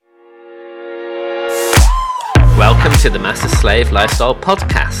Welcome to the Master Slave Lifestyle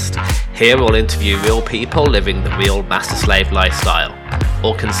Podcast. Here we'll interview real people living the real Master Slave lifestyle,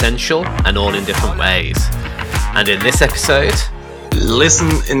 all consensual and all in different ways. And in this episode,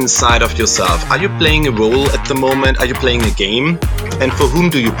 listen inside of yourself. Are you playing a role at the moment? Are you playing a game? And for whom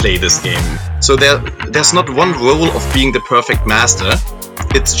do you play this game? So there's not one role of being the perfect master.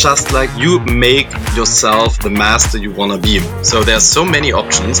 It's just like you make yourself the master you want to be. So there's so many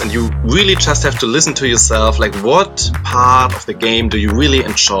options and you really just have to listen to yourself, like what part of the game do you really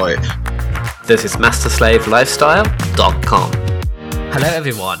enjoy? This is masterslavelifestyle.com. Hello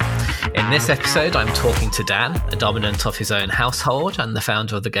everyone. In this episode, I'm talking to Dan, a dominant of his own household and the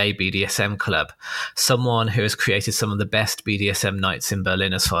founder of the Gay BDSM Club, someone who has created some of the best BDSM nights in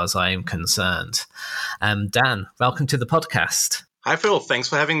Berlin as far as I am concerned. Dan, welcome to the podcast. Hi Phil, thanks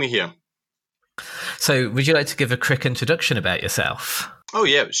for having me here. So would you like to give a quick introduction about yourself? Oh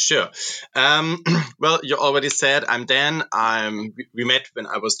yeah, sure. Well, you already said I'm Dan. We met when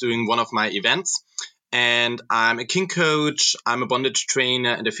I was doing one of my events. And I'm a kink coach, I'm a bondage trainer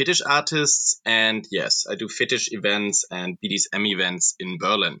and a fetish artist. And yes, I do fetish events and BDSM events in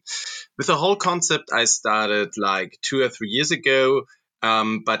Berlin. With the whole concept, I started like 2 or 3 years ago.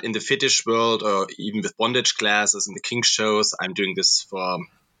 But in the fetish world or even with bondage classes and the kink shows, I'm doing this for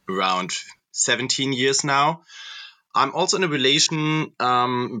around 17 years now. I'm also in a relation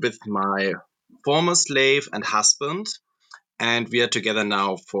with my former slave and husband. And we are together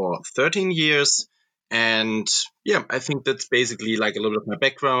now for 13 years. And yeah, I think that's basically like a little bit of my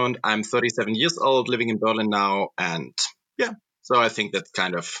background. I'm 37 years old, living in Berlin now. And yeah, so I think that's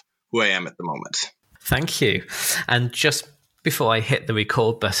kind of who I am at the moment. Thank you. And just before I hit the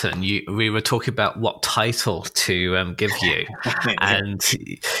record button, we were talking about what title to give you. And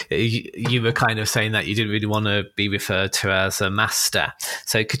you were kind of saying that you didn't really want to be referred to as a master.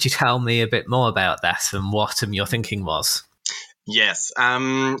 So could you tell me a bit more about that and what your thinking was? Yes,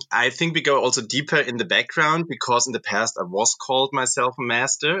 I think we go also deeper in the background because in the past I was called myself a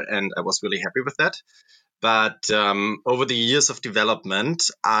master and I was really happy with that. But over the years of development,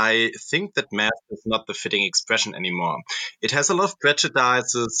 I think that master is not the fitting expression anymore. It has a lot of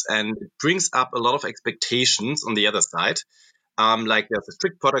prejudices and it brings up a lot of expectations on the other side. Like there's a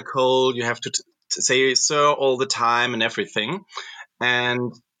strict protocol, you have to say sir all the time and everything.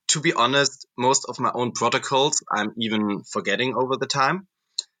 And to be honest, most of my own protocols, I'm even forgetting over the time.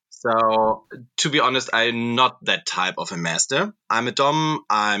 So to be honest, I'm not that type of a master. I'm a dom,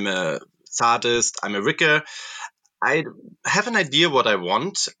 I'm a sadist, I'm a rigger. I have an idea what I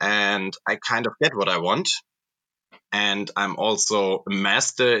want and I kind of get what I want. And I'm also a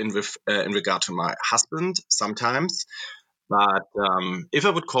master in regard to my husband sometimes. But if I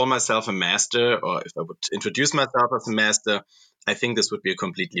would call myself a master or if I would introduce myself as a master, I think this would be a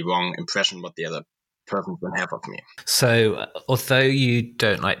completely wrong impression what the other person can have of me. So although you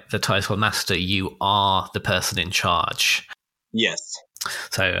don't like the title master, you are the person in charge. Yes.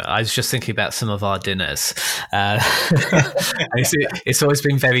 So I was just thinking about some of our dinners. It's always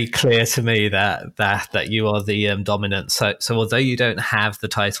been very clear to me that you are the dominant. So although you don't have the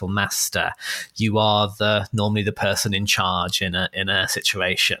title master, you are normally the person in charge in a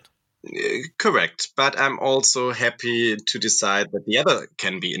situation. Correct. But I'm also happy to decide that the other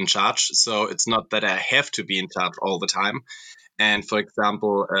can be in charge. So it's not that I have to be in charge all the time. And for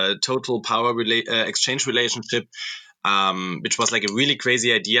example, a total power exchange relationship, which was like a really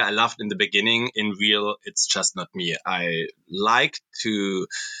crazy idea I loved in the beginning. In real, it's just not me. I like to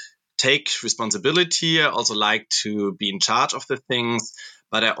take responsibility. I also like to be in charge of the things,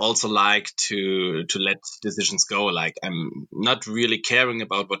 but I also like to let decisions go. Like I'm not really caring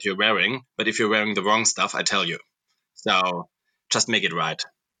about what you're wearing, but if you're wearing the wrong stuff, I tell you. So just make it right.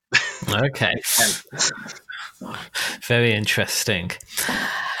 Okay. Very interesting.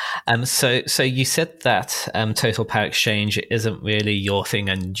 So you said that total power exchange isn't really your thing,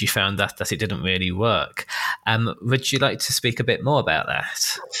 and you found that it didn't really work. Would you like to speak a bit more about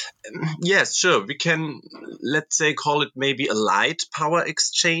that? Yes, sure. We can, let's say, call it maybe a light power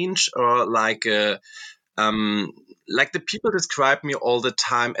exchange, or like the people describe me all the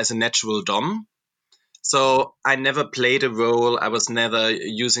time as a natural dom. So I never played a role. I was never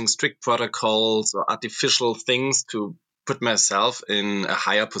using strict protocols or artificial things to put myself in a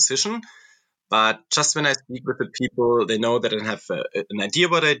higher position. But just when I speak with the people, they know that I have an idea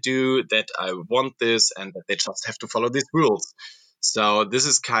what I do, that I want this, and that they just have to follow these rules. So this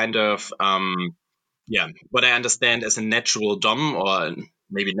is kind of, what I understand as a natural dom or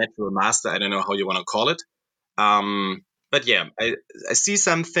maybe natural master. I don't know how you want to call it. But yeah, I see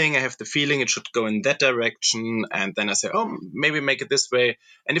something, I have the feeling it should go in that direction, and then I say, oh, maybe make it this way.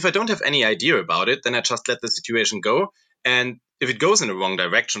 And if I don't have any idea about it, then I just let the situation go. And if it goes in the wrong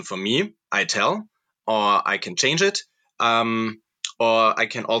direction for me, I tell, or I can change it. Or I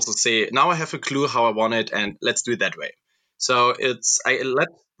can also say, now I have a clue how I want it, and let's do it that way. So I let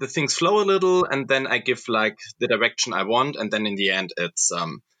the things flow a little, and then I give like the direction I want, and then in the end, it's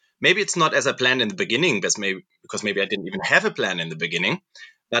maybe it's not as I planned in the beginning, because maybe I didn't even have a plan in the beginning,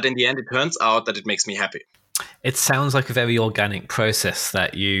 but in the end, it turns out that it makes me happy. It sounds like a very organic process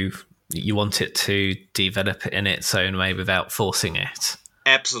that you want it to develop in its own way without forcing it.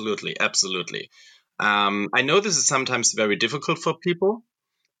 Absolutely. I know this is sometimes very difficult for people,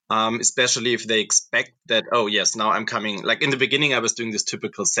 especially if they expect that, oh, yes, now I'm coming. Like in the beginning, I was doing these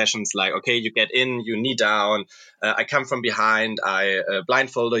typical sessions like, okay, you get in, you knee down, I come from behind, I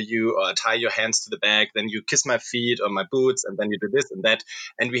blindfold you or tie your hands to the back, then you kiss my feet or my boots, and then you do this and that.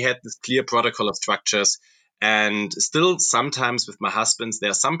 And we had this clear protocol of structures. And still, sometimes with my husbands,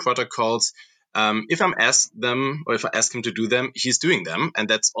 there are some protocols. If I'm asked them or if I ask him to do them, he's doing them. And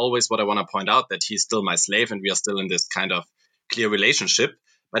that's always what I want to point out, that he's still my slave and we are still in this kind of clear relationship.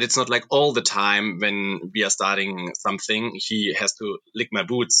 But it's not like all the time when we are starting something, he has to lick my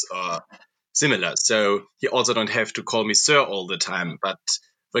boots or similar. So he also don't have to call me sir all the time. But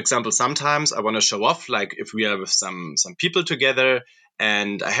for example, sometimes I want to show off, like if we are with some people together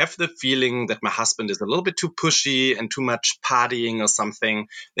and I have the feeling that my husband is a little bit too pushy and too much partying or something,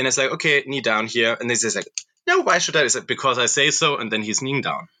 then it's like, okay, knee down here. And he's like, no, why should I? Is it because I say so? And then he's kneeing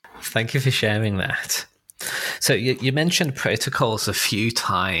down. Thank you for sharing that. So you mentioned protocols a few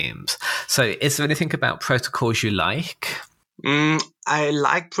times. So is there anything about protocols you like? I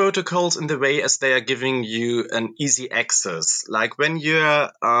like protocols in the way as they are giving you an easy access. Like when you're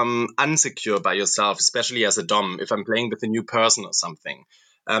unsecure by yourself, especially as a dom, if I'm playing with a new person or something,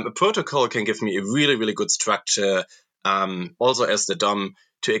 a protocol can give me a really, really good structure, also as the dom,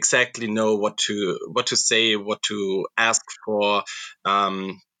 to exactly know what to say, what to ask for.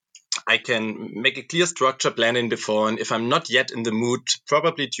 I can make a clear structure, plan in before, and if I'm not yet in the mood,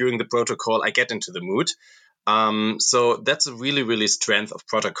 probably during the protocol, I get into the mood. So that's a really, really strength of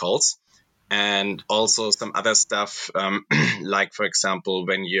protocols. And also some other stuff, like, for example,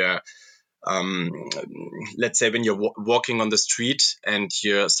 when you're, let's say when you're walking on the street and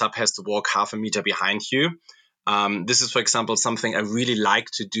your sub has to walk half a meter behind you. This is, for example, something I really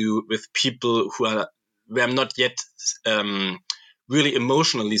like to do with people where I'm not yet really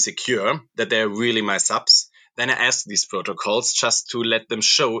emotionally secure that they're really my subs. Then I ask these protocols just to let them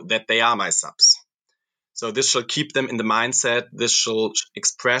show that they are my subs. So this shall keep them in the mindset. This shall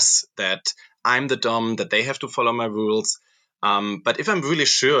express that I'm the dom, that they have to follow my rules. But if I'm really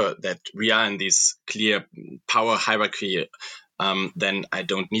sure that we are in this clear power hierarchy, then I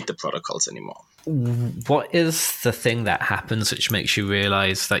don't need the protocols anymore. What is the thing that happens which makes you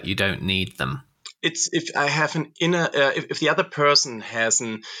realize that you don't need them? It's if I have an inner, if the other person has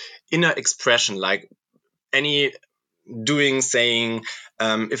an inner expression, like any doing, saying,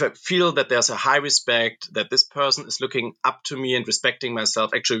 if I feel that there's a high respect, that this person is looking up to me and respecting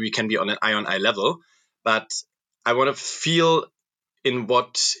myself, actually we can be on an eye-on-eye level, but I want to feel in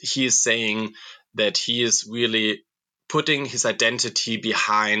what he is saying that he is really putting his identity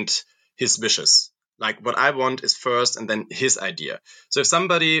behind his wishes. Like what I want is first and then his idea. So if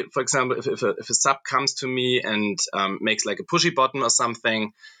somebody, for example, if a sub comes to me and makes like a pushy button or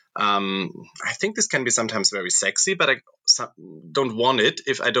something, I think this can be sometimes very sexy, but I don't want it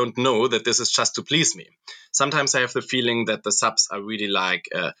if I don't know that this is just to please me. Sometimes I have the feeling that the subs are really like,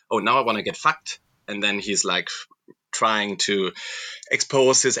 oh, now I want to get fucked. And then he's like trying to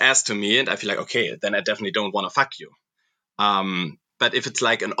expose his ass to me. And I feel like, okay, then I definitely don't want to fuck you. But if it's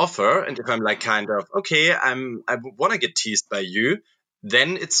like an offer, and if I'm like kind of, okay, I want to get teased by you,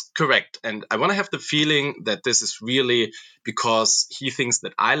 then it's correct. And I want to have the feeling that this is really because he thinks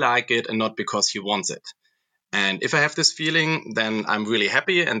that I like it and not because he wants it. And if I have this feeling, then I'm really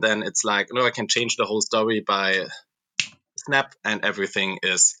happy. And then it's like, no, I can change the whole story by snap and everything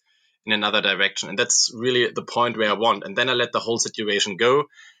is in another direction. And that's really the point where I want. And then I let the whole situation go.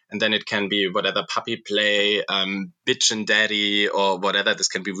 And then it can be whatever, puppy play, bitch and daddy, or whatever. This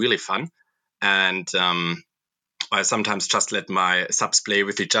can be really fun. And I sometimes just let my subs play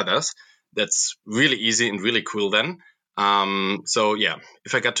with each other. That's really easy and really cool then. So yeah,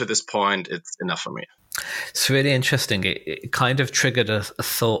 if I got to this point, it's enough for me. It's really interesting. It kind of triggered a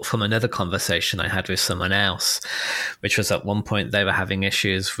thought from another conversation I had with someone else, which was at one point they were having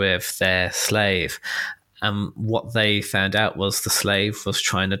issues with their slave. And what they found out was the slave was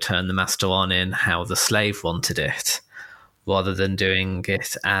trying to turn the master on in how the slave wanted it, rather than doing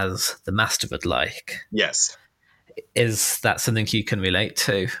it as the master would like. Yes. Is that something you can relate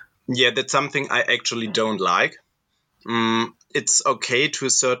to? Yeah, that's something I actually don't like. It's okay to a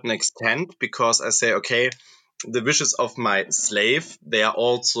certain extent, because I say, okay, the wishes of my slave, they are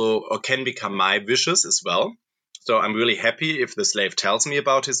also, or can become my wishes as well. So I'm really happy if the slave tells me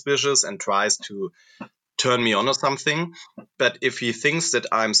about his wishes and tries to turn me on or something. But if he thinks that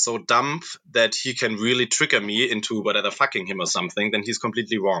I'm so dumb that he can really trigger me into whatever fucking him or something, then he's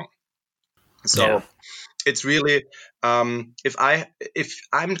completely wrong. So Yeah. it's really, if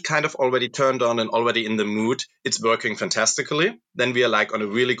I'm kind of already turned on and already in the mood, it's working fantastically. Then we are like on a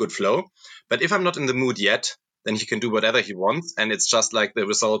really good flow. But if I'm not in the mood yet, then he can do whatever he wants, and it's just like the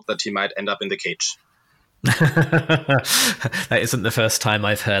result that he might end up in the cage. That isn't the first time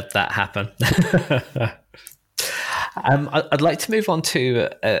I've heard that happen. I'd like to move on to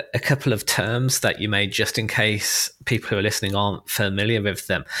a couple of terms that you made, just in case people who are listening aren't familiar with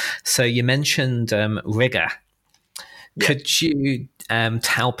them. So you mentioned rigor. Yeah. Could you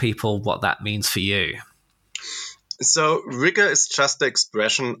tell people what that means for you? So rigor is just the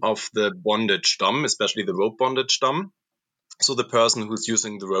expression of the bondage dom, especially the rope bondage dom. So the person who's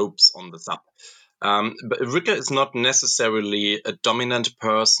using the ropes on the sub. But rigor is not necessarily a dominant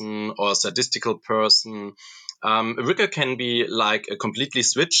person or a sadistical person. A rigor can be like a completely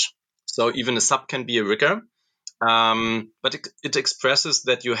switch. So even a sub can be a rigor. But it expresses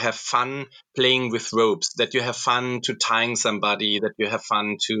that you have fun playing with ropes, that you have fun to tying somebody, that you have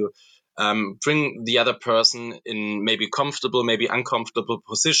fun to bring the other person in maybe comfortable, maybe uncomfortable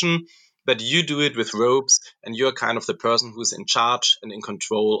position. But you do it with ropes, and you're kind of the person who's in charge and in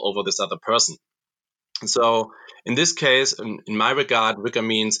control over this other person. So in this case, in my regard, rigor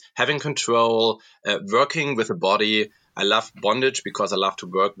means having control, working with the body. I love bondage because I love to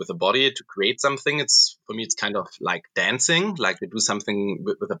work with the body to create something. It's, for me, it's kind of like dancing, like you do something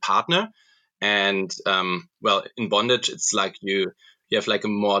with a partner. And well, in bondage, it's like you have like a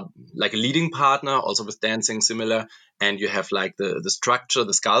more like a leading partner, also with dancing similar, and you have like the structure,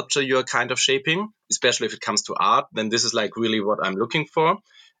 the sculpture you're kind of shaping. Especially if it comes to art, then this is like really what I'm looking for.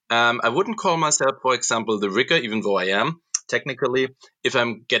 I wouldn't call myself, for example, the rigger, even though I am technically. If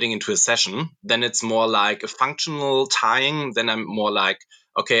I'm getting into a session, then it's more like a functional tying. Then I'm more like,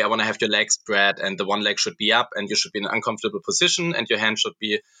 okay, I want to have your legs spread, and the one leg should be up, and you should be in an uncomfortable position, and your hand should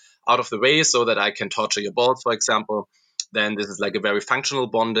be out of the way so that I can torture your balls, for example. Then this is like a very functional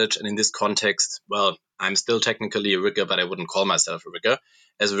bondage. And in this context, well, I'm still technically a rigger, but I wouldn't call myself a rigger,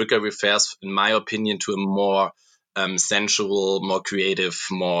 as a rigger refers, in my opinion, to a more sensual, more creative,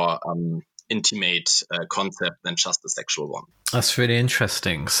 more intimate concept than just a sexual one. That's really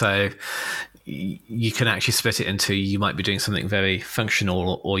interesting. So you can actually split it into, you might be doing something very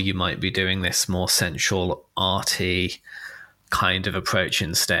functional, or you might be doing this more sensual, arty kind of approach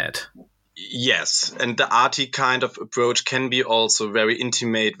instead. Yes, and the arty kind of approach can be also very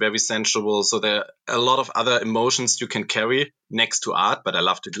intimate, very sensual. So there are a lot of other emotions you can carry next to art, but I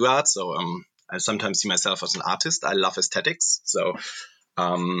love to do art. So I sometimes see myself as an artist. I love aesthetics. So,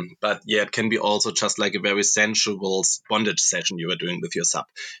 but yeah, it can be also just like a very sensual bondage session you are doing with your sub.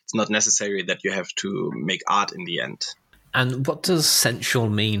 It's not necessary that you have to make art in the end. And what does sensual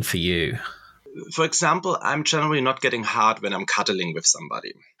mean for you? For example, I'm generally not getting hard when I'm cuddling with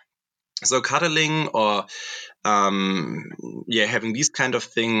somebody. So cuddling or having these kind of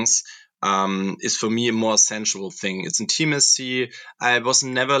things is for me a more sensual thing. It's intimacy. I was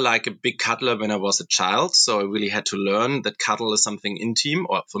never like a big cuddler when I was a child, so I really had to learn that cuddle is something intimate,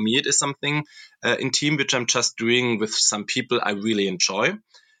 or for me it is something intimate, which I'm just doing with some people I really enjoy.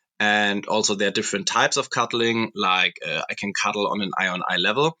 And also there are different types of cuddling, like I can cuddle on an eye-on-eye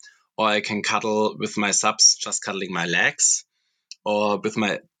level, or I can cuddle with my subs just cuddling my legs, or with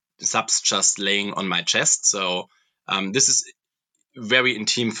my subs just laying on my chest. So this is very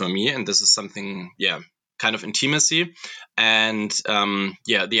intimate for me, and this is something, kind of intimacy. And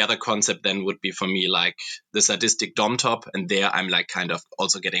the other concept then would be for me like the sadistic dom top, and there I'm like kind of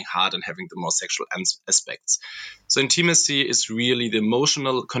also getting hard and having the more sexual aspects. So intimacy is really the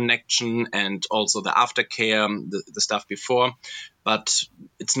emotional connection and also the aftercare, the stuff before, but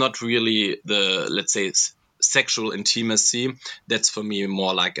it's not really the, let's say, sexual intimacy. That's for me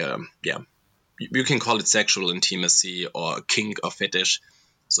more like you can call it sexual intimacy or kink or fetish.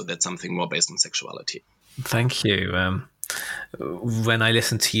 So that's something more based on sexuality. Thank you. When I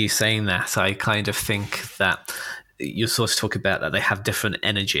listen to you saying that, I kind of think that you sort of talk about that they have different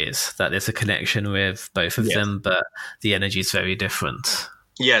energies, that there's a connection with both of them, but the energy is very different.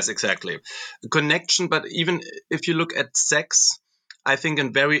 Yes, exactly. Connection, but even if you look at sex, I think a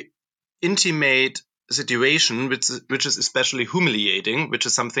very intimate situation which is especially humiliating, which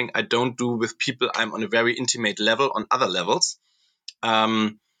is something I don't do with people I'm on a very intimate level on other levels.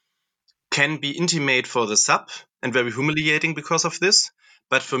 Can be intimate for the sub and very humiliating because of this.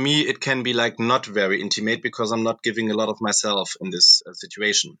 But for me, it can be like not very intimate because I'm not giving a lot of myself in this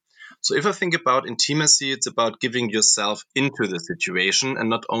situation. So if I think about intimacy, it's about giving yourself into the situation and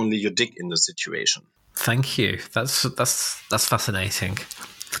not only your dick in the situation. Thank you. That's fascinating.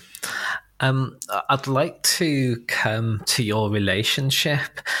 I'd like to come to your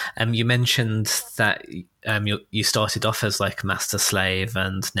relationship. You mentioned that you started off as like master slave,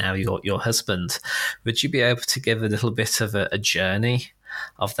 and now you're your husband. Would you be able to give a little bit of a journey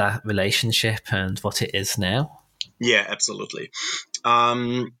of that relationship and what it is now? Yeah, absolutely.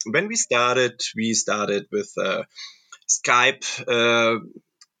 When we started with Skype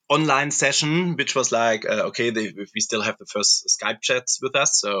online session, which was like, we still have the first Skype chats with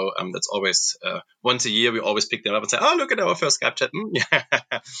us. So that's always once a year, we always pick them up and say, oh, look at our first Skype chat. Yeah.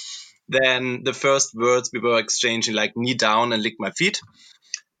 Then the first words we were exchanging, like knee down and lick my feet.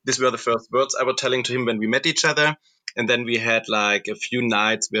 These were the first words I was telling to him when we met each other. And then we had like a few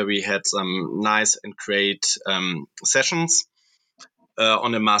nights where we had some nice and great sessions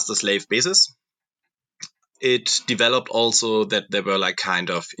on a master-slave basis. It developed also that there were like kind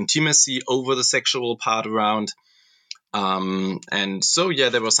of intimacy over the sexual part around. And so, yeah,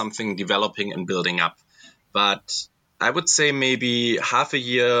 there was something developing and building up. But I would say maybe half a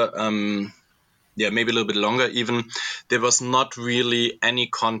year, maybe a little bit longer even, there was not really any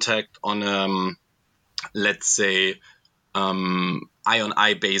contact on, let's say, eye on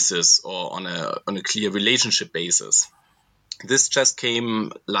eye basis or on a clear relationship basis. This just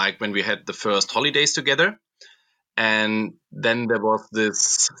came like when we had the first holidays together. And then there was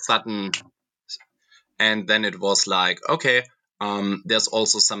this sudden, and then it was like, okay, there's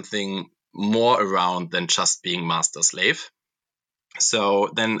also something more around than just being master slave. So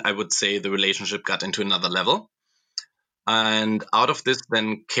then I would say the relationship got into another level. And out of this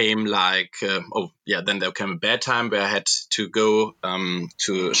then came like, then there came a bad time where I had to go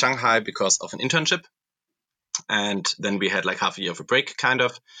to Shanghai because of an internship. And then we had like half a year of a break, kind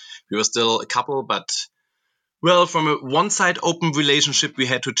of. We were still a couple, but well, from a one-side open relationship, we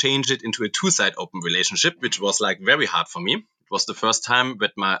had to change it into a two-side open relationship, which was like very hard for me. It was the first time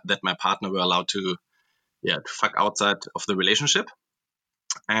that my partner were allowed to fuck outside of the relationship.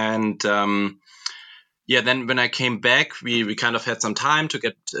 And then when I came back, we kind of had some time to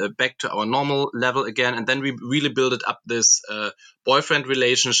get back to our normal level again. And then we really built up this boyfriend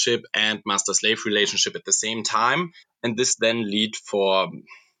relationship and master-slave relationship at the same time. And this then led for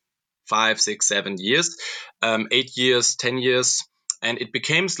 5, 6, 7 years, 8 years, 10 years. And it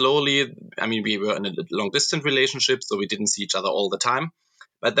became slowly, we were in a long distance relationship, so we didn't see each other all the time.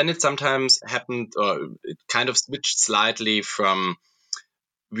 But then it sometimes happened, or it kind of switched slightly from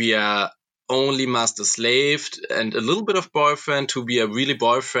we are only master slave and a little bit of boyfriend to we are really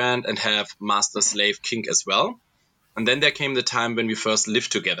boyfriend and have master slave kink as well. And then there came the time when we first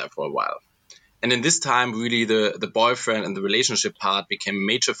lived together for a while. And in this time, really, the boyfriend and the relationship part became a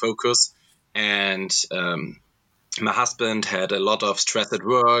major focus. And my husband had a lot of stress at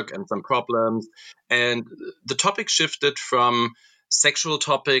work and some problems. And the topic shifted from sexual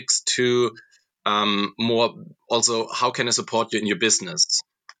topics to more also, how can I support you in your business?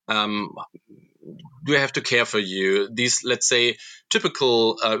 Do I have to care for you? These, let's say,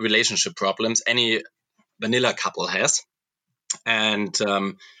 typical relationship problems any vanilla couple has. And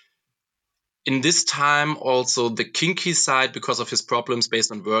in this time, also the kinky side, because of his problems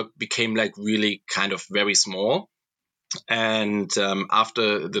based on work, became like really kind of very small. And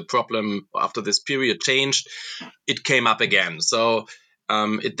after this period changed, it came up again. So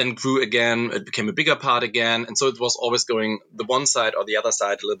it then grew again. It became a bigger part again. And so it was always going the one side or the other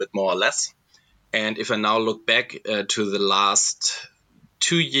side a little bit more or less. And if I now look back to the last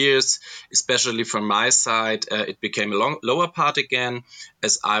 2 years, especially from my side, it became a lower part again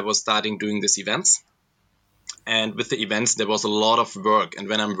as I was starting doing these events. And with the events, there was a lot of work. And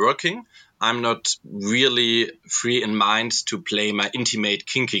when I'm working, I'm not really free in mind to play my intimate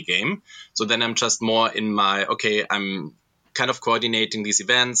kinky game. So then I'm just more in I'm kind of coordinating these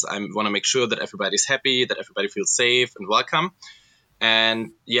events. I want to make sure that everybody's happy, that everybody feels safe and welcome.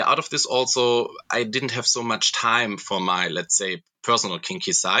 And out of this also, I didn't have so much time for my, let's say, personal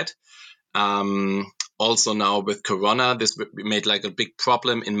kinky side. Also now with Corona, this made like a big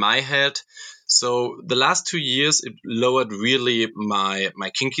problem in my head. So the last 2 years, it lowered really my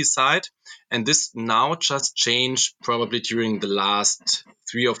kinky side. And this now just changed probably during the last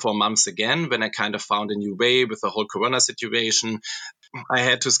 3 or 4 months again, when I kind of found a new way with the whole Corona situation. I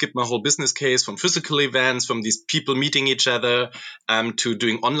had to skip my whole business case from physical events, from these people meeting each other, to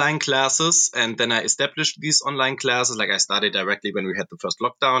doing online classes. And then I established these online classes. Like I started directly when we had the first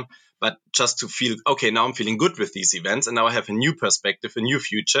lockdown, but just to feel, okay, now I'm feeling good with these events. And now I have a new perspective, a new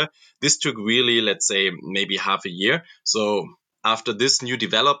future. This took really, let's say, maybe half a year. So after this new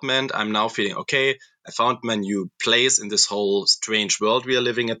development, I'm now feeling, okay, I found my new place in this whole strange world we are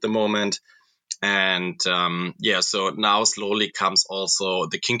living at the moment. And so now slowly comes also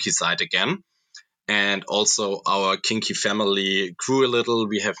the kinky side again. And also our kinky family grew a little.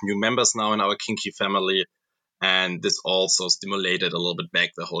 We have new members now in our kinky family. And this also stimulated a little bit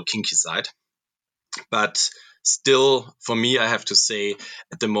back the whole kinky side. But still, for me, I have to say,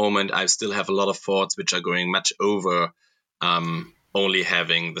 at the moment, I still have a lot of thoughts which are going much over only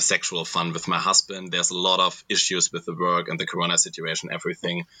having the sexual fun with my husband. There's a lot of issues with the work and the corona situation,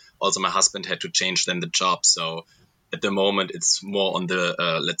 everything. Also, my husband had to change then the job. So at the moment, it's more on the,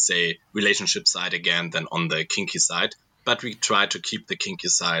 let's say, relationship side again than on the kinky side. But we try to keep the kinky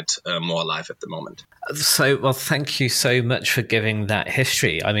side more alive at the moment. So, well, thank you so much for giving that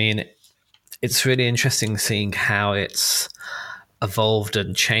history. I mean, it's really interesting seeing how it's evolved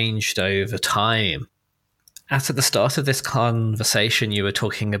and changed over time. At the start of this conversation, you were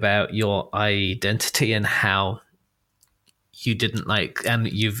talking about your identity and how you didn't like, and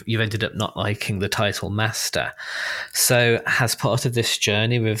you've ended up not liking the title master. So has part of this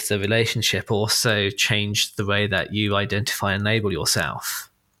journey with the relationship also changed the way that you identify and label yourself?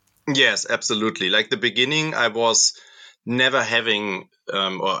 Yes, absolutely. Like the beginning, I was never having,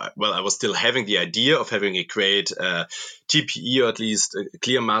 I was still having the idea of having a great TPE, or at least a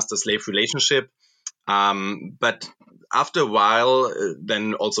clear master-slave relationship. But after a while,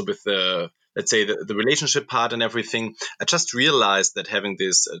 then also with the, let's say, the relationship part and everything, I just realized that having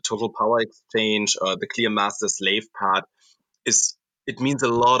this total power exchange or the clear master-slave part it means a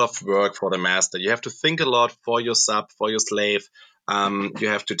lot of work for the master. You have to think a lot for your sub, for your slave. You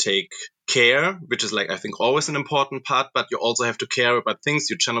have to take care, which is like, I think, always an important part, but you also have to care about things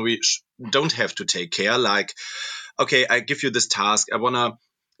you generally don't have to take care. Like, okay, I give you this task. I want to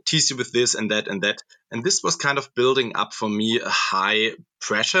tease you with this and that and that. And this was kind of building up for me a high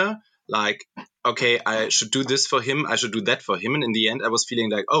pressure. Like, okay, I should do this for him. I should do that for him. And in the end, I was feeling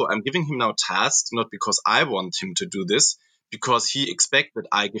like, oh, I'm giving him now tasks, not because I want him to do this, because he expected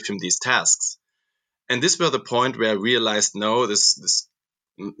I give him these tasks. And this was the point where I realized, no, this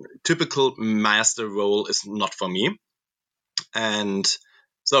typical master role is not for me. And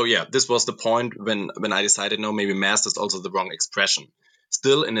so, yeah, this was the point when I decided, no, maybe master is also the wrong expression.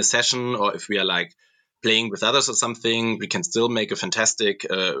 Still in a session, or if we are like playing with others or something, we can still make a fantastic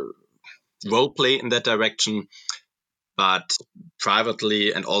role play in that direction. But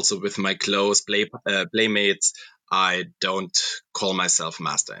privately and also with my close playmates, I don't call myself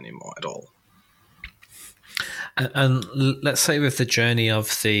master anymore at all. And let's say with the journey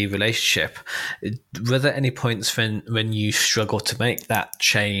of the relationship, were there any points when you struggled to make that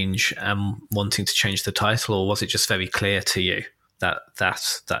change and wanting to change the title, or was it just very clear to you that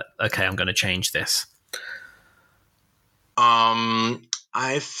okay, I'm going to change this?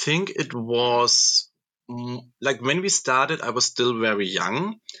 I think it was like when we started, I was still very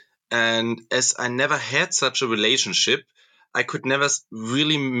young. And as I never had such a relationship, I could never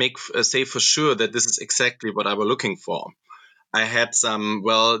really say for sure that this is exactly what I was looking for. I had some,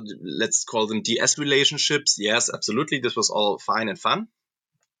 well, let's call them DS relationships. Yes, absolutely. This was all fine and fun.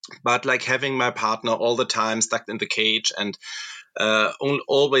 But like having my partner all the time stuck in the cage and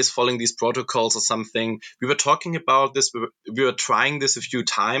always following these protocols or something. We were talking about this. We were trying this a few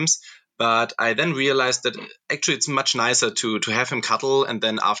times. But I then realized that actually it's much nicer to have him cuddle and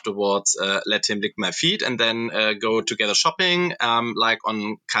then afterwards let him lick my feet and then go together shopping, like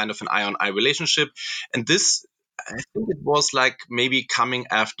on kind of an eye-on-eye relationship. And this, I think it was like maybe coming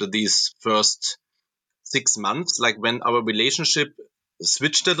after these first 6 months, like when our relationship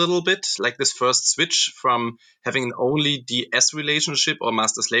switched a little bit, like this first switch from having an only DS relationship or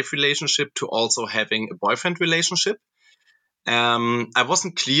master-slave relationship to also having a boyfriend relationship. I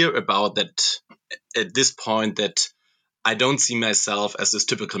wasn't clear about that at this point, that I don't see myself as this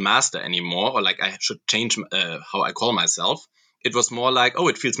typical master anymore, or like I should change how I call myself. It was more like, oh,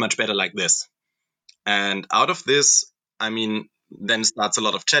 it feels much better like this. And out of this, I mean, then starts a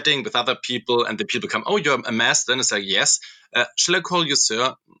lot of chatting with other people, and the people come, oh, you're a master? And it's like, yes. Shall I call you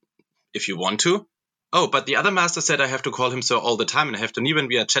sir if you want to? Oh, but the other master said I have to call him sir all the time, and I have to kneel when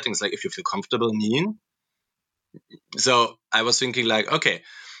we are chatting. It's like, if you feel comfortable kneeling. So I was thinking like, okay,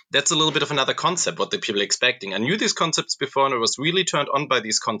 that's a little bit of another concept, what the people are expecting. I knew these concepts before, and I was really turned on by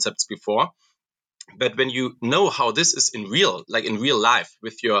these concepts before. But when you know how this is in real life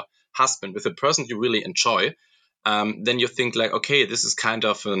with your husband, with a person you really enjoy, then you think like, okay, this is kind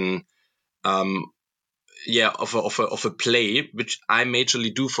of an of a play which I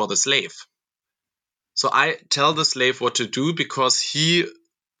majorly do for the slave. So I tell the slave what to do because he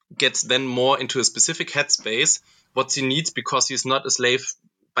gets then more into a specific headspace, what he needs, because he's not a slave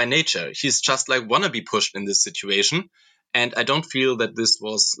by nature. He's just like wanna be pushed in this situation. And I don't feel that this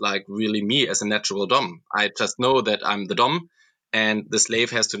was like really me as a natural dom. I just know that I'm the dom, and the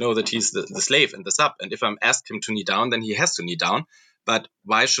slave has to know that he's the slave and the sub. And if I'm asked him to knee down, then he has to knee down. But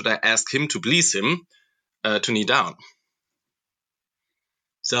why should I ask him to please him to knee down?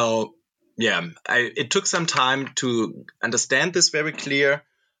 So yeah, it took some time to understand this very clear.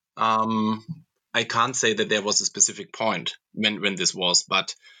 I can't say that there was a specific point when this was,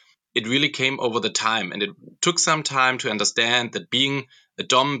 but it really came over the time, and it took some time to understand that being a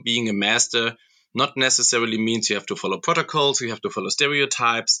dom, being a master, not necessarily means you have to follow protocols, you have to follow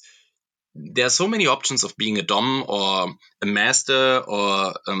stereotypes. There are so many options of being a dom or a master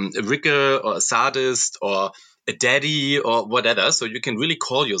or a rigger or a sadist or a daddy or whatever. So you can really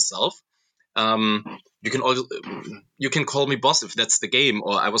call yourself. You can also you can call me boss if that's the game,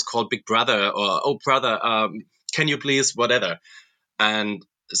 or I was called big brother, or oh brother, can you please whatever. And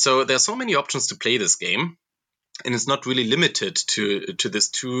so there's so many options to play this game, and it's not really limited to these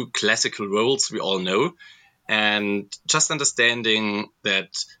two classical roles we all know. And just understanding that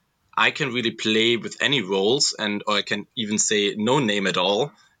I can really play with any roles, and or I can even say no name at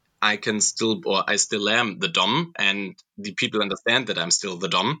all. I still am the dom, and the people understand that I'm still the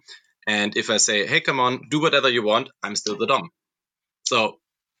dom. And if I say, hey, come on, do whatever you want, I'm still the dom. So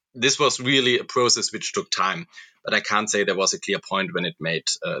this was really a process which took time, but I can't say there was a clear point when it made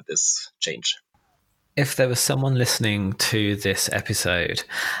this change. If there was someone listening to this episode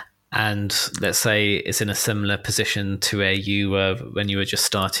and let's say it's in a similar position to where you were when you were just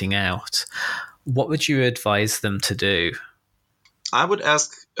starting out, what would you advise them to do? I would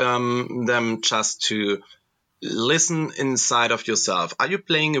ask them just to listen inside of yourself. Are you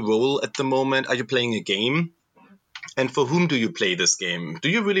playing a role at the moment? Are you playing a game? And for whom do you play this game? Do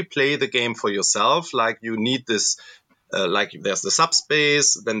you really play the game for yourself? Like you need this, like there's the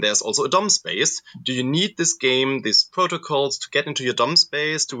subspace, then there's also a dom space. Do you need this game, these protocols to get into your dom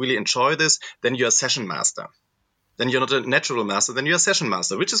space, to really enjoy this? Then you're a session master. Then you're not a natural master, then you're a session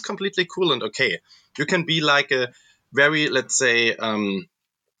master, which is completely cool and okay. You can be like a very, let's say,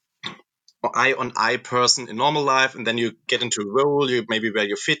 eye on eye person in normal life, and then you get into a role, you maybe wear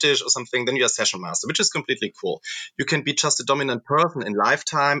your fetish or something, then you're a session master, which is completely cool. You can be just a dominant person in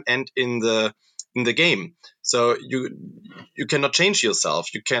lifetime and in the game. So you cannot change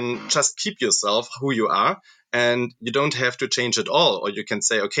yourself. You can just keep yourself who you are, and you don't have to change at all. Or you can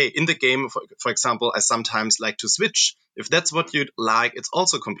say, okay, in the game, for example, I sometimes like to switch. If that's what you'd like, it's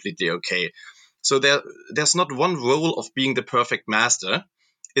also completely okay. So there's not one role of being the perfect master.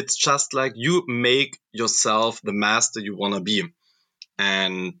 It's just like you make yourself the master you want to be.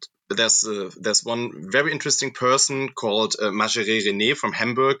 And there's one very interesting person called Marjorie René from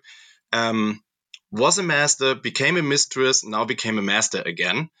Hamburg. Was a master, became a mistress, now became a master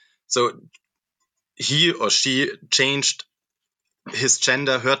again. So he or she changed his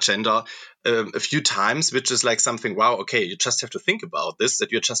gender, her gender, a few times, which is like something, wow, okay, you just have to think about this,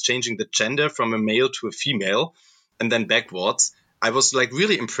 that you're just changing the gender from a male to a female and then backwards. I was like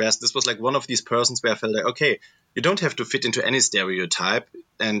really impressed. This was like one of these persons where I felt like, okay, you don't have to fit into any stereotype.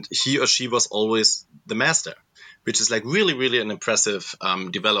 And he or she was always the master, which is like really, really an impressive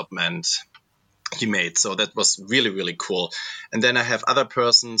development he made. So that was really, really cool. And then I have other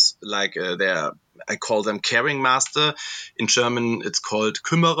persons like I call them caring master. In German, it's called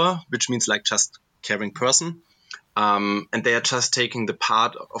Kümmerer, which means like just caring person. And they are just taking the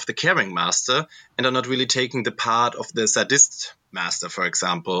part of the caring master and are not really taking the part of the sadist master, for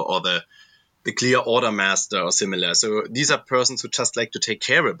example, or the clear order master or similar. So these are persons who just like to take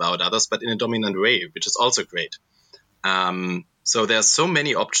care about others, but in a dominant way, which is also great. So there's so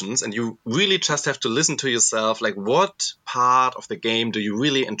many options, and you really just have to listen to yourself. Like, what part of the game do you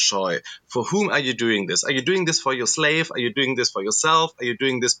really enjoy? For whom are you doing this? Are you doing this for your slave? Are you doing this for yourself? Are you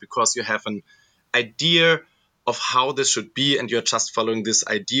doing this because you have an idea of how this should be, and you're just following this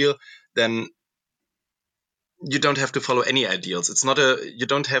ideal? Then you don't have to follow any ideals. You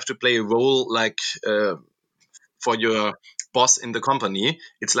don't have to play a role like for your boss in the company.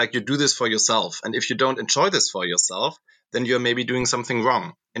 It's like you do this for yourself. And if you don't enjoy this for yourself, then you're maybe doing something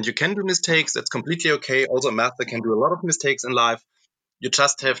wrong. And you can do mistakes. That's completely okay. Also, a master can do a lot of mistakes in life. You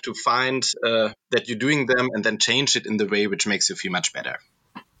just have to find that you're doing them and then change it in the way which makes you feel much better.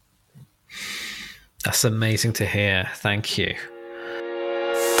 That's amazing to hear. Thank you.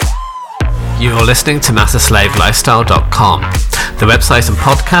 You're listening to MasterSlaveLifestyle.com. The website and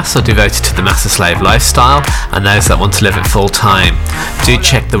podcasts are devoted to the Master Slave lifestyle and those that want to live it full time. Do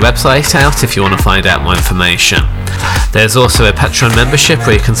check the website out if you want to find out more information. There's also a Patreon membership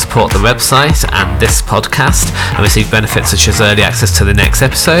where you can support the website and this podcast and receive benefits such as early access to the next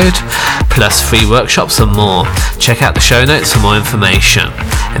episode, plus free workshops and more. Check out the show notes for more information.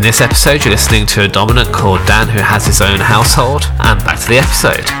 In this episode, you're listening to a dominant called Dan who has his own household, and back to the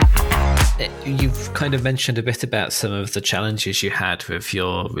episode. You've kind of mentioned a bit about some of the challenges you had with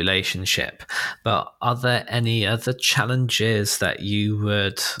your relationship, but are there any other challenges that you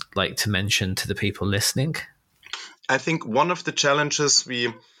would like to mention to the people listening? I think one of the challenges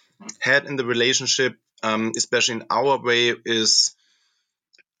we had in the relationship, especially in our way, is,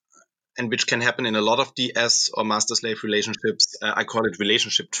 and which can happen in a lot of DS or master slave relationships, I call it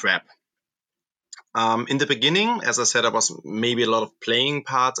relationship trap. In the beginning, as I said, I was maybe a lot of playing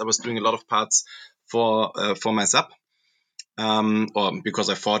parts. I was doing a lot of parts for my sub, or because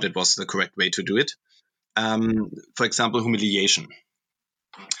I thought it was the correct way to do it. For example, humiliation.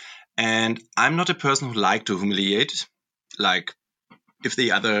 And I'm not a person who like to humiliate. Like, if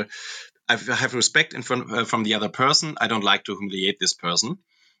I have respect from the other person, I don't like to humiliate this person.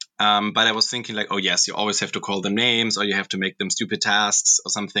 But I was thinking like, oh yes, you always have to call them names, or you have to make them stupid tasks or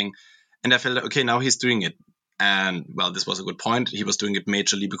something. And I felt like, okay, now he's doing it. And well, this was a good point. He was doing it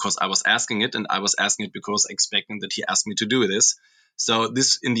majorly because I was asking it, and I was asking it because expecting that he asked me to do this. So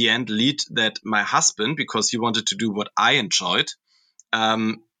this in the end led that my husband, because he wanted to do what I enjoyed,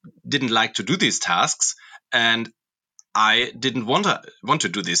 didn't like to do these tasks, and I didn't want to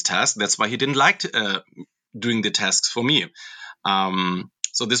do these tasks. That's why he didn't like doing the tasks for me.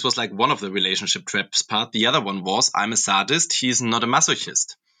 So this was like one of the relationship traps part. The other one was I'm a sadist. He's not a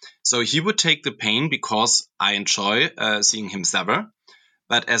masochist. So he would take the pain because I enjoy seeing him suffer.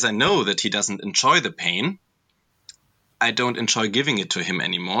 But as I know that he doesn't enjoy the pain, I don't enjoy giving it to him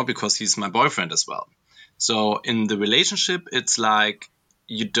anymore because he's my boyfriend as well. So in the relationship, it's like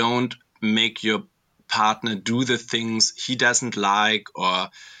you don't make your partner do the things he doesn't like or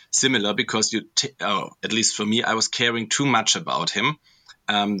similar because at least for me, I was caring too much about him,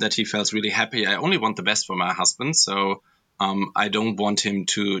 that he felt really happy. I only want the best for my husband. So I don't want him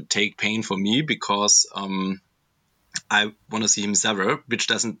to take pain for me because I want to see him suffer, which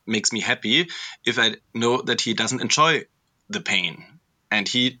makes me happy if I know that he doesn't enjoy the pain. And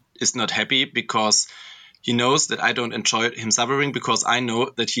he is not happy because he knows that I don't enjoy him suffering because I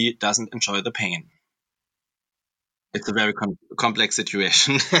know that he doesn't enjoy the pain. It's a very complex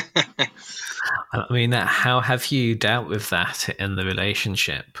situation. I mean, how have you dealt with that in the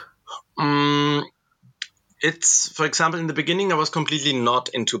relationship? It's, for example, in the beginning, I was completely not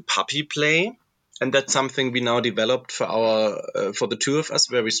into puppy play. And that's something we now developed for the two of us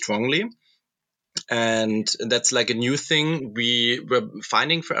very strongly. And that's like a new thing we were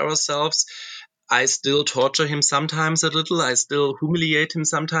finding for ourselves. I still torture him sometimes a little. I still humiliate him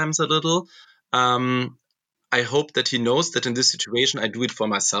sometimes a little. I hope that he knows that in this situation, I do it for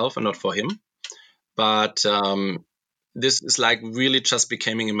myself and not for him. But this is like really just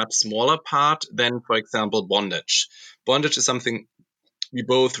becoming a much smaller part than, for example, bondage. Bondage is something we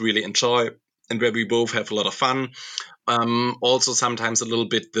both really enjoy and where we both have a lot of fun. Also, sometimes a little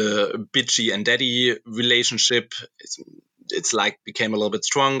bit the bitchy and daddy relationship. It's like became a little bit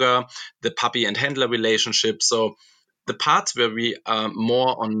stronger. The puppy and handler relationship. So the parts where we are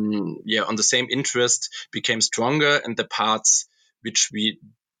more on the same interest became stronger, and the parts which we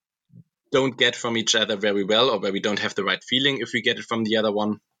don't get from each other very well, or where we don't have the right feeling if we get it from the other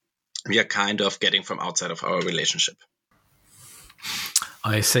one, we are kind of getting from outside of our relationship.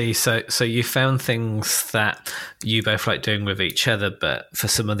 I see. So you found things that you both like doing with each other, but for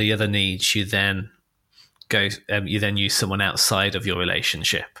some of the other needs, you then use someone outside of your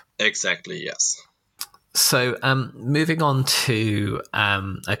relationship. Exactly. Yes. So moving on to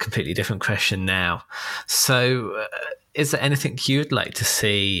a completely different question now. So is there anything you'd like to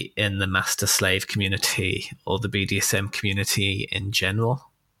see in the master slave community or the BDSM community in general?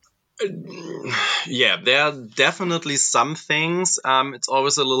 Yeah, there are definitely some things. It's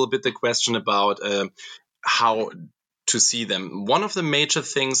always a little bit the question about how to see them. One of the major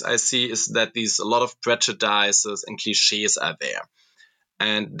things I see is that a lot of prejudices and cliches are there.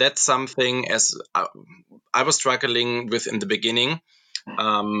 And that's something as I was struggling with in the beginning,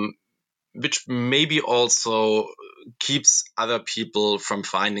 which maybe also keeps other people from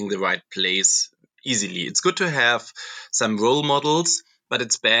finding the right place easily. It's good to have some role models, but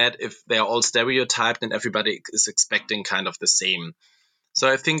it's bad if they're all stereotyped and everybody is expecting kind of the same. So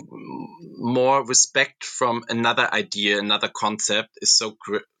I think more respect from another idea, another concept is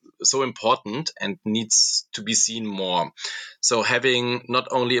so important and needs to be seen more. So having not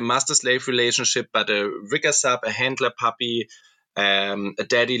only a master-slave relationship, but a rigger sub, a handler puppy, a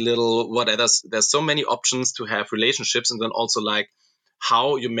daddy little, whatever. There's so many options to have relationships, and then also like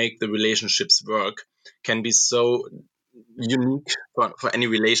how you make the relationships work can be so unique for any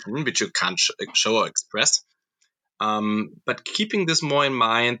relation, which you can't show or express. But keeping this more in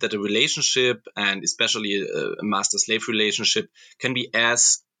mind, that a relationship, and especially a master-slave relationship, can be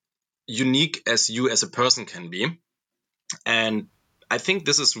as unique as you as a person can be. And I think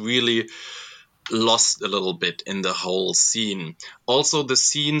this is really lost a little bit in the whole scene. Also, the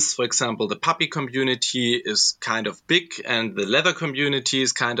scenes, for example, the puppy community is kind of big, and the leather community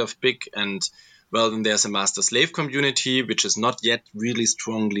is kind of big, and well, then there's a master-slave community, which is not yet really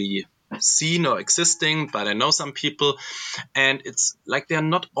strongly seen or existing, but I know some people, and it's like they're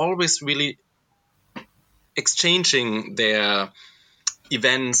not always really exchanging their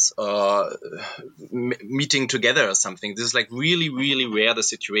events or meeting together or something. This is like really, really rare, the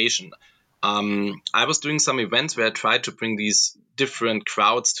situation. I was doing some events where I tried to bring these different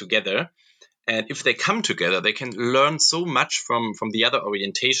crowds together. And if they come together, they can learn so much from the other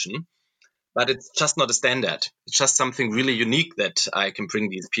orientation. But it's just not a standard. It's just something really unique that I can bring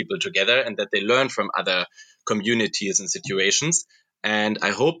these people together and that they learn from other communities and situations. And I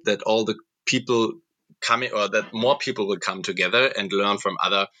hope that all the people coming, or that more people will come together and learn from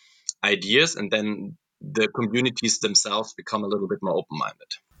other ideas, and then the communities themselves become a little bit more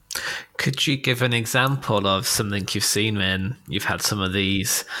open-minded. Could you give an example of something you've seen when you've had some of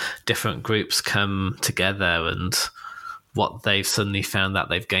these different groups come together and what they've suddenly found that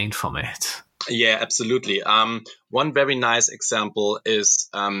they've gained from it? Yeah, absolutely. One very nice example is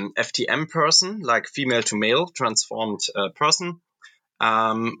FTM person, like female to male transformed person.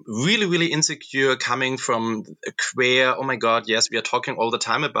 Really, really insecure, coming from a queer. Oh my God, yes, we are talking all the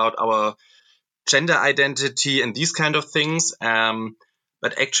time about our gender identity and these kind of things.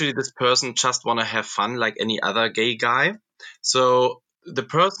 But actually, this person just want to have fun like any other gay guy. So the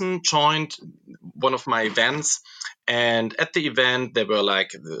person joined one of my events, and at the event, there were like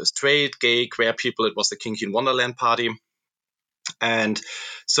the straight, gay, queer people. It was the Kinky in Wonderland party. And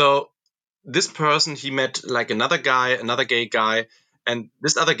so this person, he met like another guy, another gay guy, and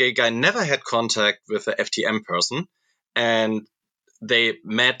this other gay guy never had contact with the FTM person. And they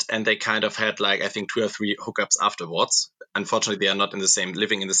met and they kind of had like, I think 2 or 3 hookups afterwards. Unfortunately, they are not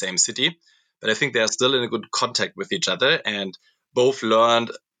living in the same city, but I think they are still in a good contact with each other and both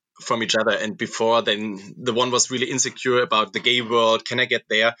learned from each other. And before then, the one was really insecure about the gay world. Can I get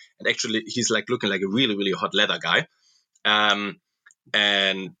there? And actually, he's like looking like a really, really hot leather guy.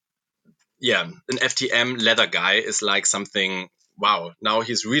 And yeah, an FTM leather guy is like something, wow, now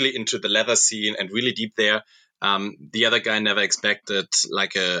he's really into the leather scene and really deep there. The other guy never expected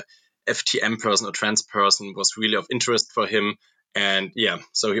like a FTM person or trans person was really of interest for him. And yeah,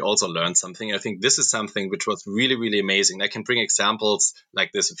 so he also learned something. I think this is something which was really, really amazing. I can bring examples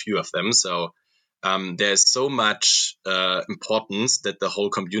like this, a few of them. So there's so much importance that the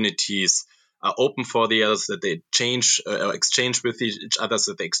whole communities are open for the others, that they exchange with each other,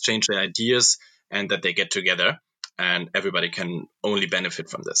 so that they exchange their ideas and that they get together, and everybody can only benefit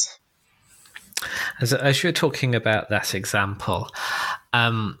from this. As you're talking about that example,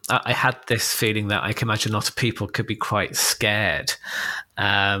 I had this feeling that I can imagine a lot of people could be quite scared,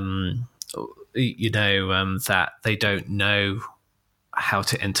 that they don't know how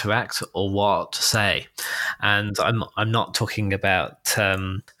to interact or what to say. And I'm not talking about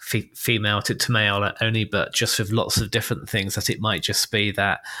female to male only, but just with lots of different things, that it might just be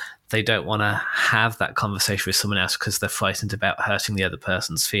that they don't want to have that conversation with someone else because they're frightened about hurting the other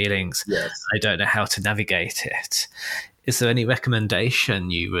person's feelings. Yes. They don't know how to navigate it. Is there any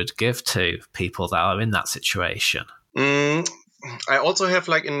recommendation you would give to people that are in that situation? I also have,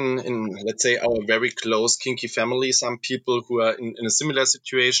 like, in let's say our very close kinky family, some people who are in a similar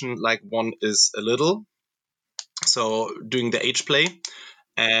situation. Like, one is a little, so doing the age play,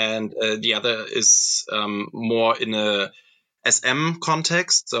 and the other is more in a SM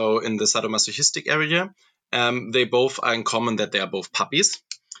context, so in the sadomasochistic area. They both are in common that they are both puppies.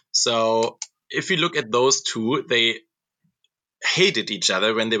 So if you look at those two, they hated each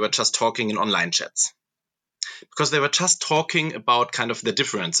other when they were just talking in online chats, because they were just talking about kind of the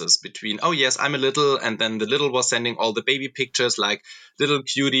differences between, oh yes, I'm a little, and then the little was sending all the baby pictures like little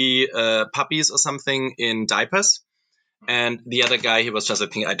cutie puppies or something in diapers. And the other guy, he was just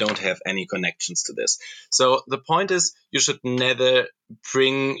thinking, I don't have any connections to this. So the point is, you should never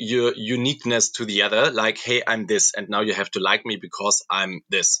bring your uniqueness to the other, like, hey, I'm this, and now you have to like me because I'm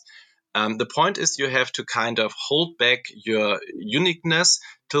this. The point is, you have to kind of hold back your uniqueness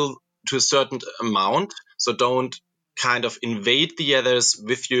to a certain amount. So don't kind of invade the others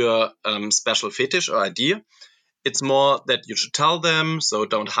with your special fetish or idea. It's more that you should tell them, so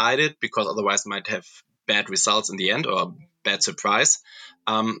don't hide it, because otherwise it might have bad results in the end or bad surprise.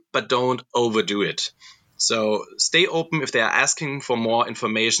 But don't overdo it. So stay open if they are asking for more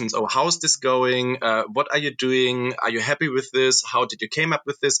information. Oh, how's this going? What are you doing? Are you happy with this? How did you came up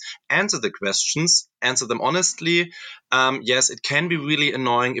with this? Answer the questions. Answer them honestly. Yes, it can be really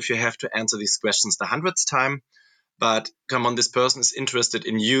annoying if you have to answer these questions the 100th time. But come on, this person is interested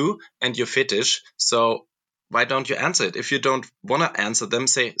in you and your fetish. So why don't you answer it? If you don't want to answer them,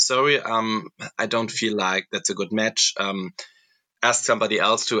 say, sorry, I don't feel like that's a good match. Ask somebody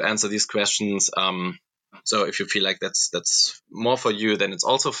else to answer these questions. So if you feel like that's more for you, then it's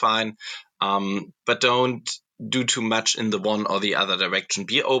also fine. But don't do too much in the one or the other direction.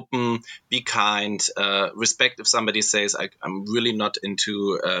 Be open, be kind, respect if somebody says, I'm really not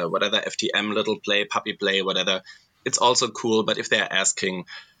into whatever FTM, little play, puppy play, whatever. It's also cool. But if they're asking,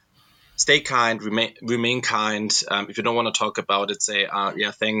 stay kind, remain kind. If you don't want to talk about it, say,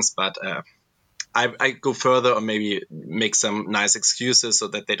 yeah, thanks, but I go further, or maybe make some nice excuses so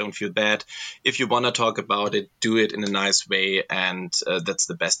that they don't feel bad. If you want to talk about it, do it in a nice way, and that's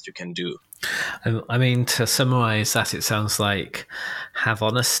the best you can do. I mean, to summarize that, it sounds like have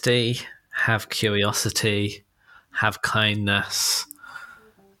honesty, have curiosity, have kindness,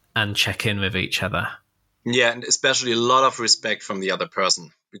 and check in with each other. Yeah, and especially a lot of respect from the other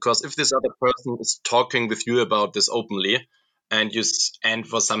person. Because if this other person is talking with you about this openly, and you end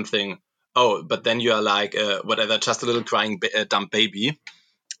for something, oh, but then you are like, whatever, just a little crying dumb baby.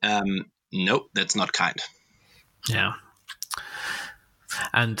 No, that's not kind. Yeah.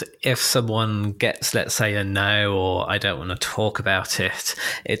 And if someone gets, let's say, a no, or I don't want to talk about it,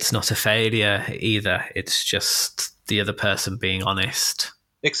 it's not a failure either. It's just the other person being honest.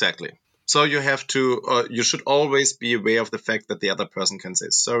 Exactly. So you have to, you should always be aware of the fact that the other person can say,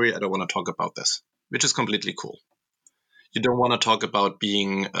 sorry, I don't want to talk about this, which is completely cool. You don't want to talk about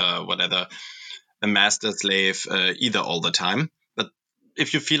being, whatever, a master slave either all the time. But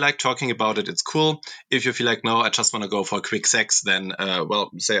if you feel like talking about it, it's cool. If you feel like, no, I just want to go for quick sex, then,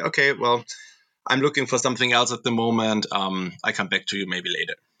 well, say, okay, well, I'm looking for something else at the moment. I come back to you maybe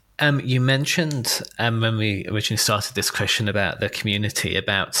later. You mentioned when we originally started this question about the community,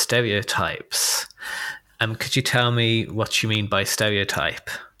 about stereotypes. Could you tell me what you mean by stereotype?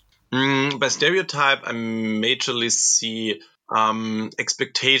 By stereotype, I majorly see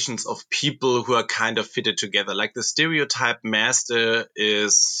expectations of people who are kind of fitted together. Like the stereotype master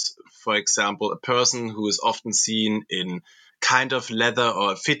is, for example, a person who is often seen in kind of leather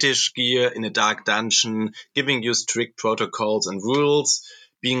or fetish gear in a dark dungeon, giving you strict protocols and rules,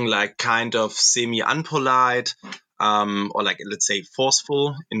 being like kind of semi-unpolite, or like, let's say,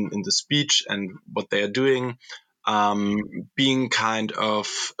 forceful in the speech and what they are doing. Being kind of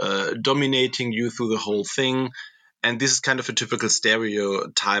dominating you through the whole thing. And this is kind of a typical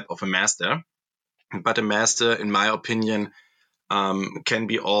stereotype of a master. But a master, in my opinion, can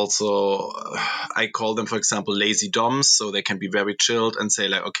be also, I call them, for example, lazy doms. So they can be very chilled and say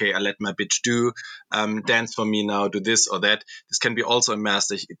like, okay, I let my bitch do, dance for me now, do this or that. This can be also a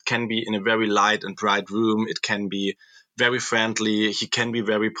master. It can be in a very light and bright room. It can be very friendly. He can be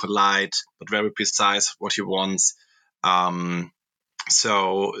very polite, but very precise what he wants.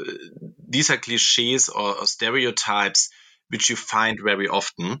 So these are cliches or stereotypes which you find very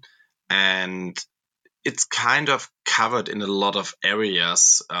often, and it's kind of covered in a lot of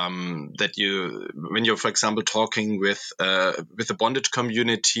areas that you, when you're, for example, talking with the bondage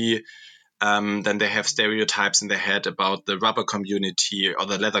community, then they have stereotypes in their head about the rubber community or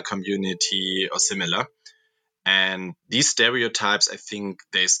the leather community or similar. And these stereotypes, I think,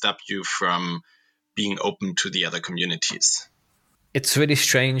 they stop you from being open to the other communities. It's really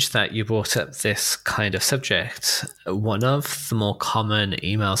strange that you brought up this kind of subject. One of the more common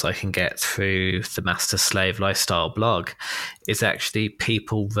emails I can get through the Master Slave Lifestyle blog is actually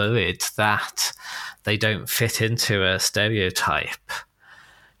people worried that they don't fit into a stereotype.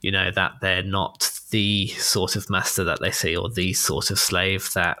 You know, that they're not the sort of master that they see or the sort of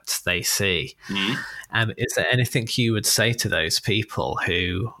slave that they see. Is there anything you would say to those people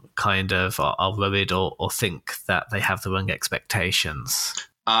who kind of are worried or think that they have the wrong expectations?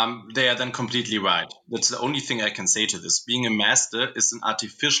 They are then completely right. That's the only thing I can say to this. Being a master is an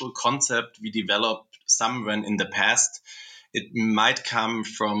artificial concept we developed somewhere in the past. It might come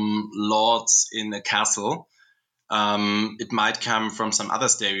from lords in a castle. It might come from some other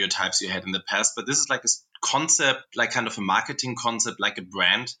stereotypes you had in the past, but this is like a concept, like kind of a marketing concept, like a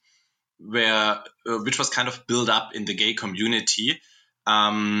brand, which was kind of built up in the gay community.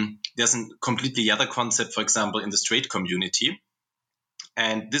 There's a completely other concept, for example, in the straight community.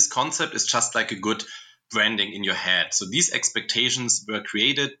 And this concept is just like a good branding in your head. So these expectations were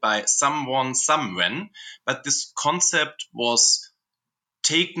created by someone, somewhen, but this concept was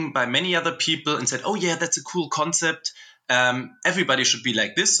taken by many other people and said, oh yeah, that's a cool concept. Everybody should be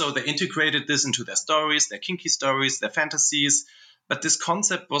like this. So they integrated this into their stories, their kinky stories, their fantasies. But this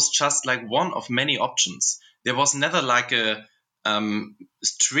concept was just like one of many options. There was never like a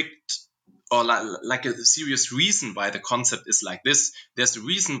strict or like a serious reason why the concept is like this. There's a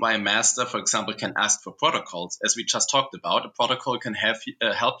reason why a master, for example, can ask for protocols, as we just talked about. A protocol can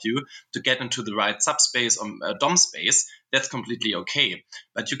help you to get into the right subspace or dom space. That's completely okay.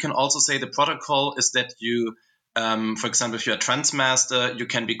 But you can also say the protocol is that you, for example, if you're a trans master, you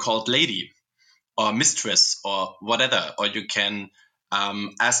can be called lady or mistress or whatever, or you can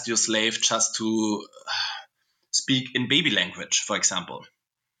ask your slave just to speak in baby language, for example.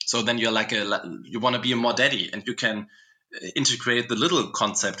 So then you're like you want to be a more daddy, and you can integrate the little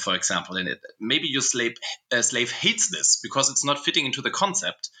concept, for example, in it. Maybe your slave hates this because it's not fitting into the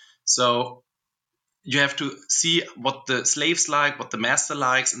concept. So you have to see what the slaves like, what the master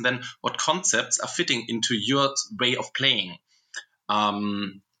likes, and then what concepts are fitting into your way of playing.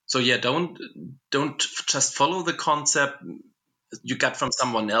 So yeah, don't just follow the concept you got from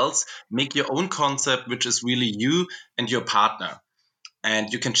someone else. Make your own concept, which is really you and your partner.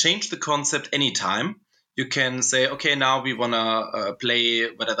 And you can change the concept anytime. You can say, okay, now we want to play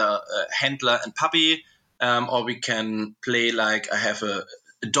whatever handler and puppy, or we can play like I have a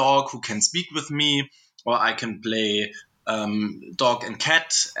dog who can speak with me, or I can play dog and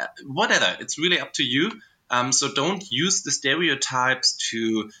cat, whatever. It's really up to you. So don't use the stereotypes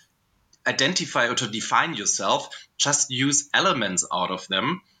to identify or to define yourself. Just use elements out of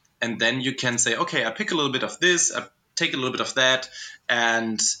them. And then you can say, okay, I pick a little bit of this, I take a little bit of that,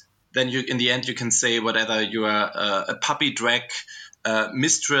 and then you, in the end, you can say whatever you are a puppy drag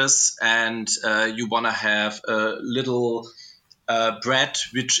mistress, and you want to have a little brat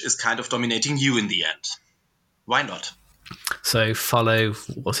which is kind of dominating you in the end. Why not? So follow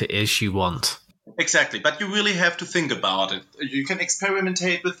what it is you want. Exactly, but you really have to think about it. You can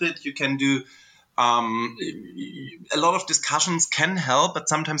experimentate with it. You can do a lot of discussions can help, but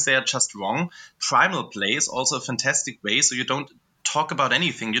sometimes they are just wrong. Primal play is also a fantastic way, so you don't talk about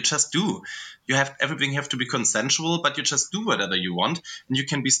anything, you just do. You have everything have to be consensual, but you just do whatever you want, and you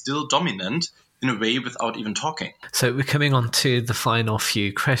can be still dominant in a way without even talking. So we're coming on to the final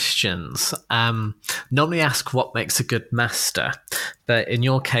few questions. Normally ask what makes a good master, but in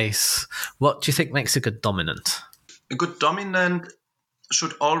your case, what do you think makes a good dominant? A good dominant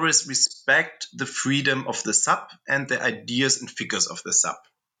should always respect the freedom of the sub and the ideas and figures of the sub.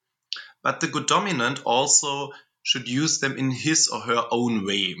 But the good dominant also should use them in his or her own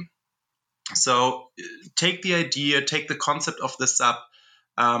way. So take the idea, take the concept of the sub.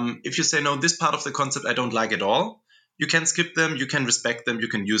 If you say, no, this part of the concept I don't like at all, you can skip them, you can respect them, you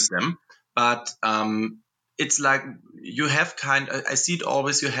can use them. But it's like you have I see it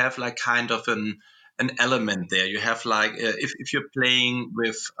always, you have like kind of an element there. You have like, if you're playing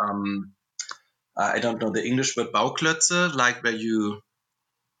with, I don't know the English word, Bauklötze, like where you,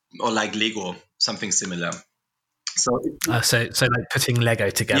 or like Lego, something similar. So like putting Lego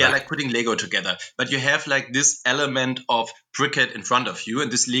together. Yeah, like putting Lego together. But you have like this element of briquette in front of you, and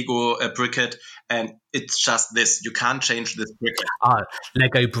this Lego briquette, and it's just this. You can't change this briquette.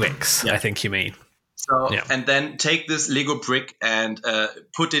 Lego bricks, yeah. I think you mean. So, yeah. And then take this Lego brick and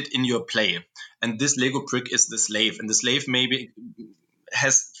put it in your play. And this Lego brick is the slave. And the slave maybe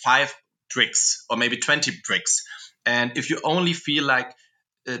has 5 bricks or maybe 20 bricks. And if you only feel like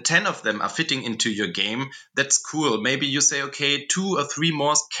 10 of them are fitting into your game, that's cool. Maybe you say, okay, 2 or 3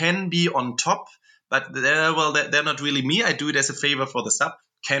 more can be on top, but they're not really me. I do it as a favor for the sub.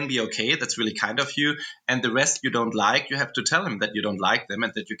 Can be okay. That's really kind of you. And the rest you don't like, you have to tell him that you don't like them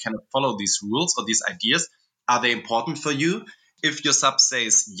and that you cannot follow these rules or these ideas. Are they important for you? If your sub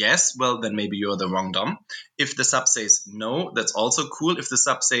says yes, well, then maybe you're the wrong dom. If the sub says no, that's also cool. If the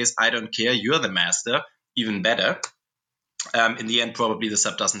sub says, I don't care, you're the master, even better. In the end, probably the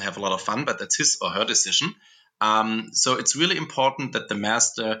sub doesn't have a lot of fun, but that's his or her decision. So it's really important that the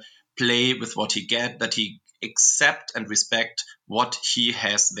master play with what he get, that he accept and respect what he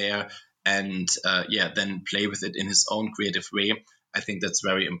has there, and then play with it in his own creative way. I think that's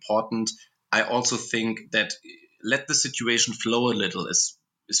very important. I also think that let the situation flow a little is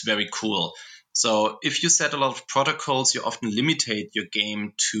very cool. So if you set a lot of protocols, you often limitate your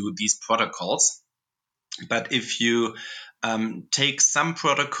game to these protocols. But if you take some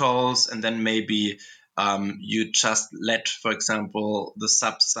protocols and then maybe you just let, for example, the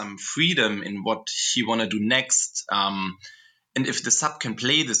sub some freedom in what he want to do next, and if the sub can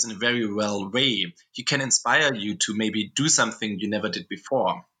play this in a very well way, he can inspire you to maybe do something you never did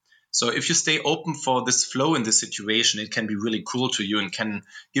before. So if you stay open for this flow in this situation, it can be really cool to you and can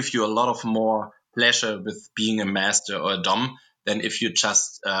give you a lot of more pleasure with being a master or a dom than if you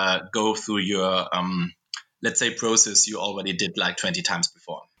just go through your, let's say, process you already did like 20 times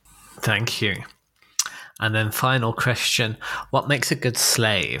before. Thank you. And then final question, what makes a good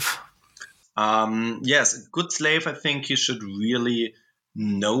slave? Yes, a good slave, I think he should really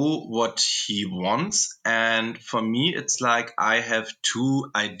know what he wants. And for me, it's like I have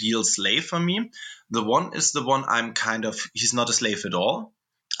two ideal slave for me. The one is the one he's not a slave at all.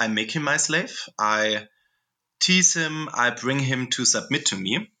 I make him my slave. I tease him. I bring him to submit to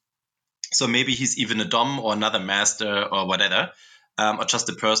me. So maybe he's even a dom or another master or whatever, or just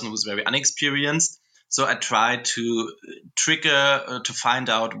a person who's very unexperienced. So I try to trigger, to find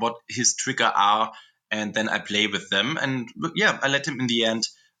out what his trigger are, and then I play with them. And I let him in the end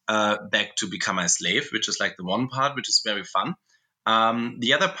back to become my slave, which is like the one part, which is very fun.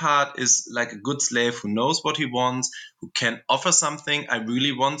 The other part is like a good slave who knows what he wants, who can offer something I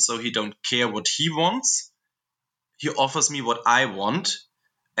really want, so he don't care what he wants. He offers me what I want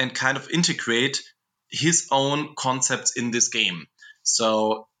and kind of integrate his own concepts in this game.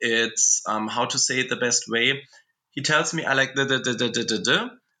 So it's how to say it the best way. He tells me I like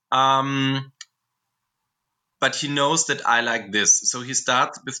but he knows that I like this. So he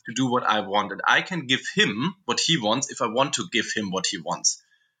starts with to do what I want, and I can give him what he wants if I want to give him what he wants.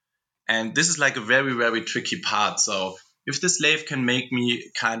 And this is like a very, very tricky part. So if the slave can make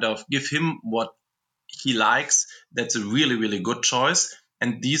me kind of give him what he likes, that's a really, really good choice.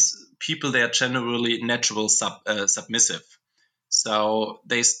 And these people, they are generally natural submissive. So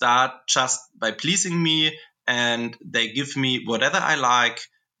they start just by pleasing me and they give me whatever I like.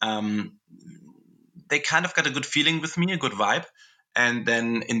 They kind of got a good feeling with me, a good vibe. And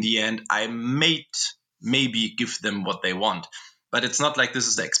then in the end, I maybe give them what they want. But it's not like this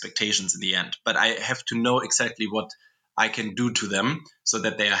is the expectations in the end. But I have to know exactly what I can do to them so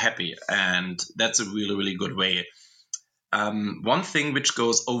that they are happy. And that's a really, really good way. One thing which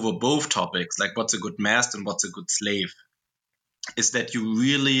goes over both topics, like what's a good master and what's a good slave, is that you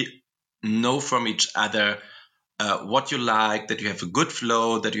really know from each other what you like, that you have a good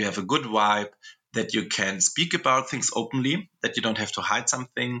flow, that you have a good vibe, that you can speak about things openly, that you don't have to hide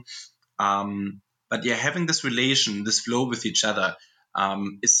something. But having this relation, this flow with each other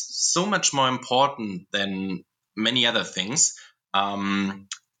is so much more important than many other things.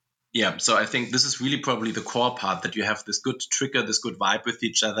 So I think this is really probably the core part, that you have this good trigger, this good vibe with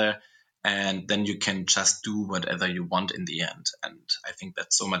each other, and then you can just do whatever you want in the end. And I think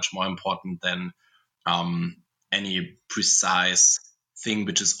that's so much more important than any precise thing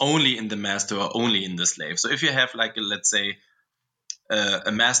which is only in the master or only in the slave. So if you have like, let's say,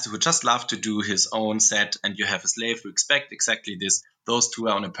 a master who just loves to do his own set, and you have a slave who expect exactly this, those two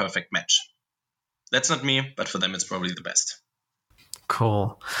are on a perfect match. That's not me, but for them it's probably the best.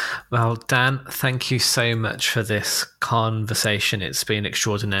 Cool. Well, Dan, thank you so much for this conversation. It's been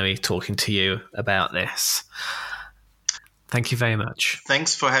extraordinary talking to you about this. Thank you very much.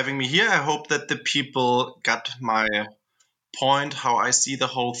 Thanks for having me here. I hope that the people got my point, how I see the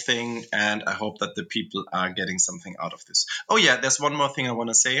whole thing, and I hope that the people are getting something out of this. Oh yeah, there's one more thing I want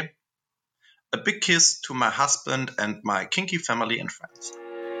to say. A big kiss to my husband and my kinky family and friends.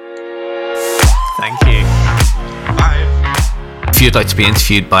 Thank you. Bye. If you'd like to be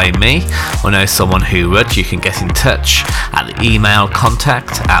interviewed by me or know someone who would, you can get in touch at the email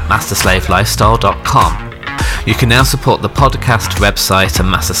contact@masterslavelifestyle.com. You can now support the podcast, website and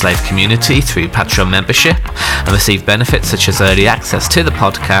Master Slave community through Patreon membership and receive benefits such as early access to the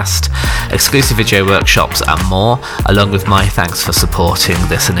podcast, exclusive video workshops and more, along with my thanks for supporting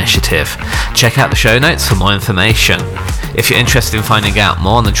this initiative. Check out the show notes for more information. If you're interested in finding out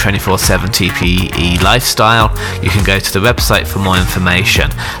more on the 24/7 TPE lifestyle, you can go to the website for more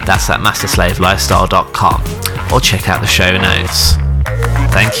information. That's at masterslavelifestyle.com, or check out the show notes.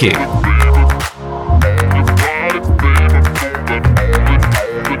 Thank you.